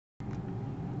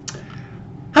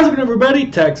How's it going, everybody?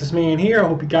 Texas Man here. I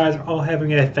hope you guys are all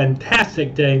having a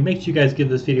fantastic day. Make sure you guys give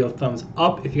this video a thumbs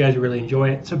up if you guys really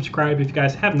enjoy it. Subscribe if you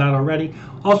guys have not already.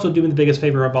 Also, do me the biggest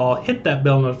favor of all, hit that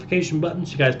bell notification button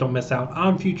so you guys don't miss out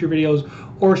on future videos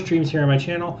or streams here on my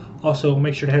channel. Also,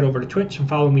 make sure to head over to Twitch and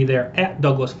follow me there at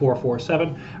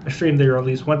Douglas447. I stream there at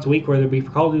least once a week, whether it be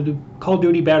for Call of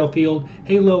Duty, Battlefield,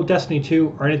 Halo, Destiny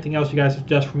 2, or anything else you guys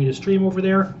suggest for me to stream over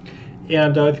there.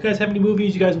 And if you guys have any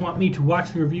movies you guys want me to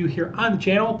watch and review here on the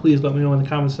channel, please let me know in the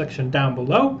comment section down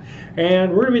below.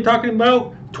 And we're going to be talking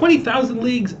about 20,000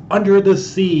 Leagues Under the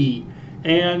Sea.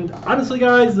 And honestly,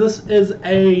 guys, this is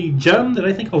a gem that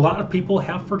I think a lot of people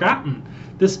have forgotten.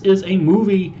 This is a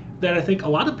movie that I think a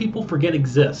lot of people forget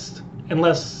exists,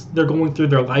 unless they're going through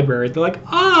their library. They're like,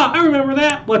 I remember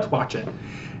that, let's watch it.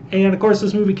 And of course,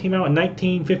 this movie came out in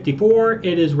 1954.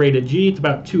 It is rated G. It's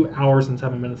about 2 hours and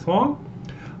 7 minutes long.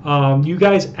 You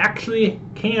guys actually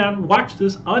can watch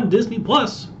this on Disney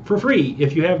Plus for free.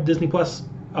 If you have Disney Plus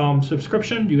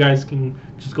subscription, you guys can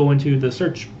just go into the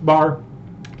search bar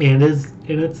and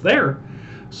it's there.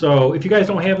 So if you guys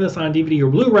don't have this on DVD or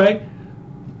Blu-ray,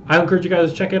 I encourage you guys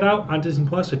to check it out on Disney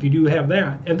Plus if you do have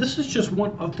that. And this is just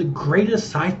one of the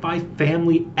greatest sci-fi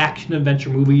family action adventure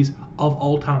movies of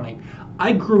all time.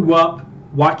 I grew up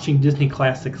watching Disney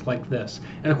classics like this,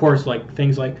 and of course like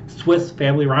things like Swiss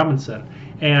Family Robinson.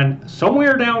 And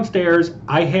somewhere downstairs,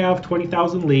 I have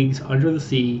 20,000 Leagues Under the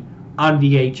Sea on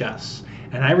VHS.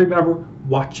 And I remember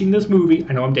watching this movie.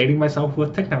 I know I'm dating myself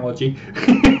with technology.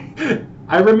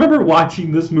 I remember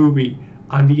watching this movie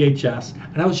on VHS.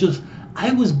 And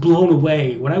I was blown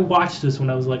away. When I watched this when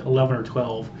I was like 11 or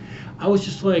 12, I was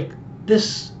just like,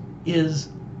 this is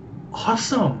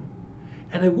awesome.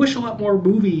 And I wish a lot more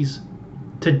movies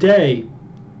today,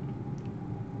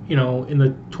 you know, in the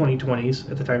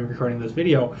 2020s, at the time of recording this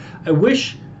video, I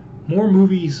wish more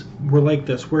movies were like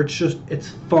this, where it's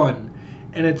fun,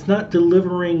 and it's not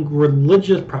delivering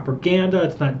religious propaganda,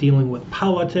 it's not dealing with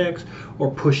politics, or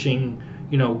pushing,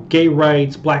 you know, gay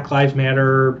rights, Black Lives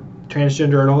Matter,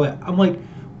 transgender, and all that. I'm like,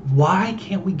 why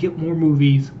can't we get more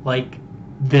movies like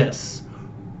this?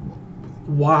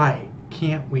 Why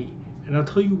can't we? And I'll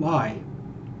tell you why.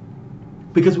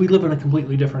 Because we live in a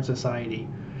completely different society.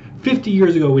 50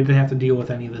 years ago, we didn't have to deal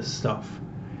with any of this stuff.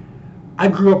 I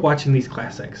grew up watching these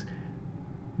classics.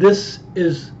 This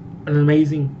is an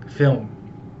amazing film.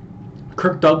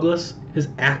 Kirk Douglas, his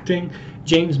acting.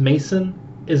 James Mason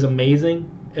is amazing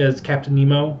as Captain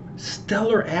Nemo.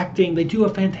 Stellar acting. They do a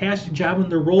fantastic job in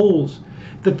their roles.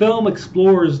 The film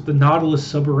explores the Nautilus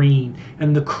submarine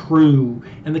and the crew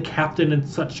and the captain in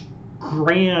such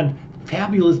grand,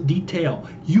 fabulous detail.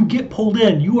 You get pulled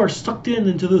in. You are sucked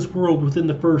into this world within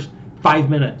the first 5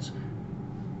 minutes.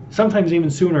 Sometimes even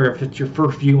sooner if it's your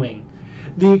first viewing.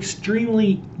 The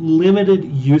extremely limited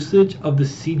usage of the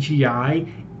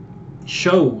CGI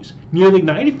shows. Nearly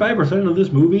 95% of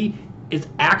this movie is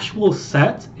actual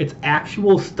sets. It's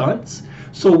actual stunts.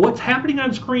 So what's happening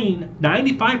on screen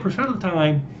 95% of the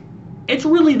time, it's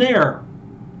really there.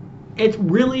 It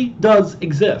really does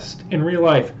exist in real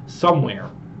life somewhere.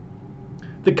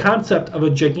 The concept of a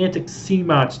gigantic sea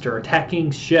monster attacking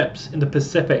ships in the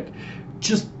Pacific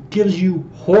just gives you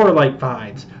horror-like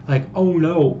vibes. Like, oh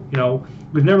no, you know,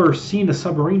 we've never seen a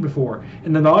submarine before.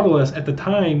 And the Nautilus at the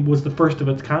time was the first of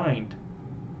its kind.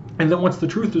 And then once the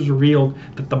truth is revealed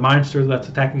that the monster that's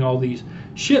attacking all these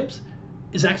ships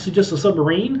is actually just a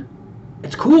submarine,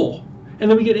 it's cool.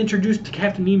 And then we get introduced to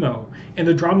Captain Nemo, and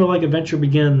the drama-like adventure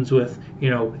begins with,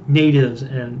 you know, natives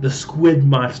and the squid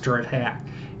monster attack,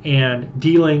 and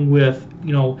dealing with,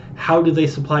 you know, how do they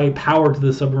supply power to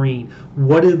the submarine?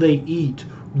 What do they eat?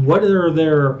 What are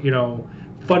their, you know,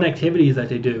 fun activities that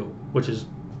they do? Which is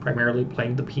primarily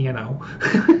playing the piano.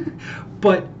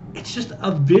 But it's just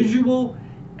a visual,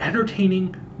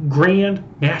 entertaining, grand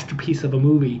masterpiece of a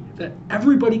movie that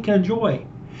everybody can enjoy.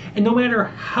 And no matter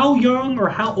how young or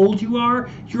how old you are,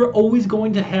 you're always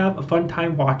going to have a fun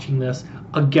time watching this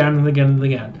again and again and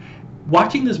again.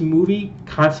 Watching this movie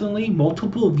constantly,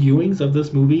 multiple viewings of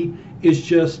this movie, is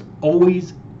just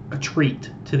always a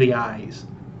treat to the eyes.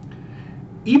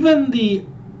 Even the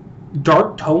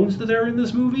dark tones that are in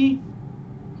this movie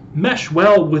mesh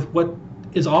well with what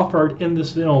is offered in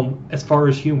this film as far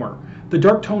as humor. The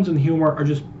dark tones and humor are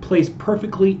just placed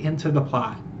perfectly into the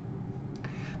plot.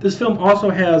 This film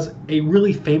also has a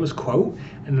really famous quote,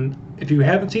 and if you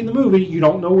haven't seen the movie, you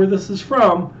don't know where this is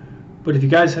from, but if you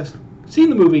guys have seen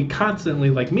the movie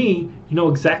constantly like me, you know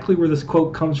exactly where this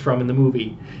quote comes from in the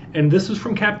movie. And this is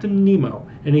from Captain Nemo,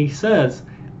 and he says,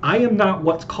 "I am not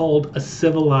what's called a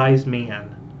civilized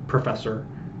man, Professor.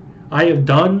 I have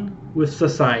done with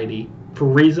society for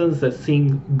reasons that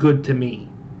seem good to me.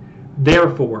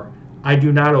 Therefore, I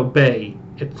do not obey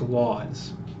its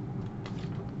laws.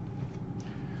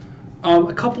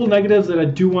 A couple negatives that I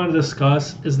do want to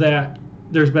discuss is that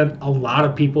there's been a lot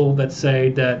of people that say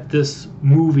that this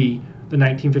movie, the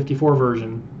 1954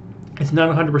 version, is not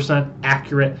 100%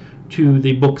 accurate to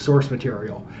the book source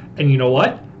material. And you know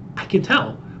what? I can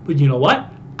tell. But you know what?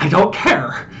 I don't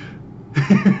care.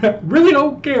 Really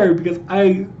don't care, because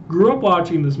I grew up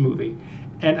watching this movie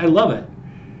and I love it.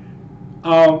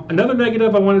 Another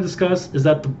negative I want to discuss is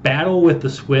that the battle with the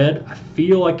squid, I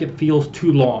feel like it feels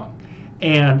too long.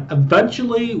 And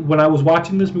eventually, when I was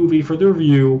watching this movie for the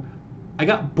review, I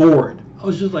got bored. I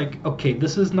was just like, okay,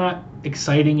 this is not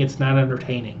exciting, it's not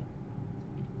entertaining.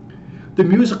 The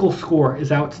musical score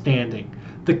is outstanding.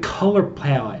 The color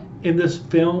palette in this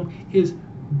film is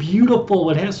beautiful.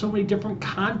 It has so many different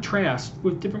contrasts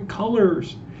with different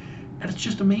colors, and it's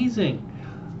just amazing.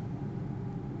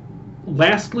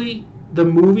 Lastly, the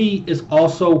movie is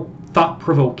also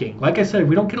thought-provoking. Like I said,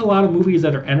 we don't get a lot of movies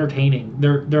that are entertaining.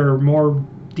 They're more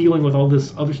dealing with all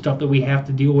this other stuff that we have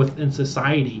to deal with in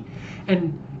society.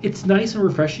 And it's nice and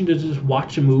refreshing to just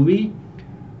watch a movie,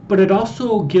 but it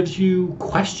also gives you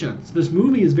questions. This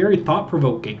movie is very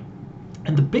thought-provoking.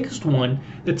 And the biggest one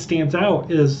that stands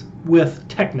out is with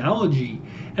technology.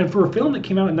 And for a film that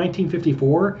came out in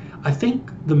 1954, I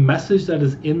think the message that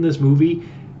is in this movie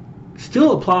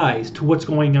still applies to what's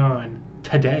going on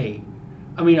today.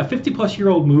 I mean, a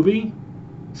 50-plus-year-old movie,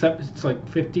 it's like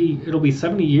 50, it'll be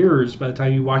 70 years by the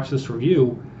time you watch this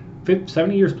review,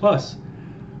 70 years plus.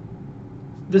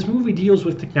 This movie deals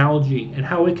with technology and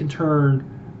how it can turn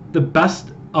the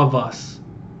best of us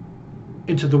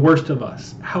into the worst of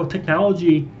us. How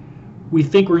technology, we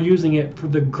think we're using it for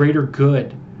the greater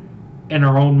good. In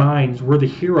our own minds, we're the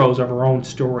heroes of our own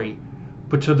story.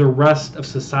 But to the rest of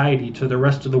society, to the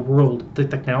rest of the world, the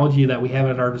technology that we have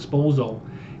at our disposal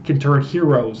can turn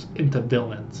heroes into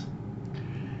villains.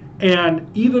 And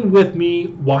even with me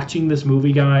watching this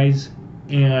movie, guys,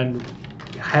 and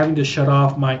having to shut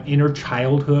off my inner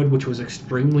childhood, which was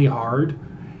extremely hard,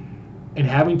 and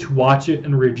having to watch it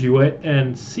and review it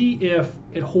and see if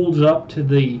it holds up to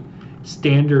the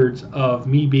standards of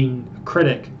me being a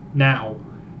critic now,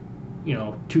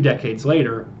 2 decades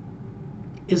later,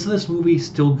 is this movie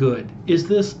still good? Is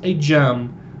this a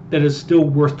gem that is still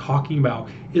worth talking about?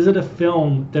 Is it a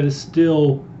film that is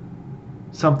still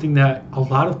something that a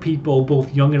lot of people,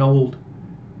 both young and old,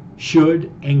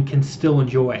 should and can still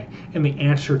enjoy? And the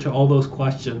answer to all those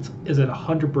questions is at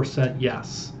 100%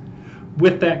 yes.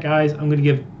 With that, guys, I'm going to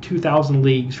give 2,000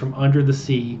 Leagues from Under the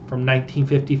Sea from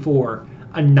 1954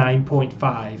 a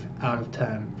 9.5 out of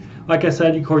 10. Like I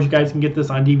said, of course, you guys can get this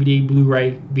on DVD,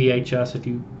 Blu-ray, VHS if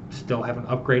you still haven't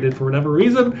upgraded for whatever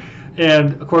reason.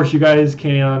 And, of course, you guys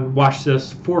can watch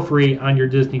this for free on your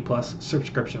Disney Plus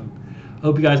subscription. I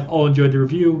hope you guys all enjoyed the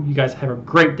review. You guys have a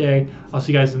great day. I'll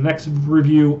see you guys in the next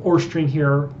review or stream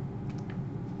here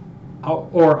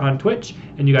or on Twitch.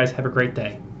 And you guys have a great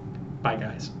day. Bye,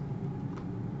 guys.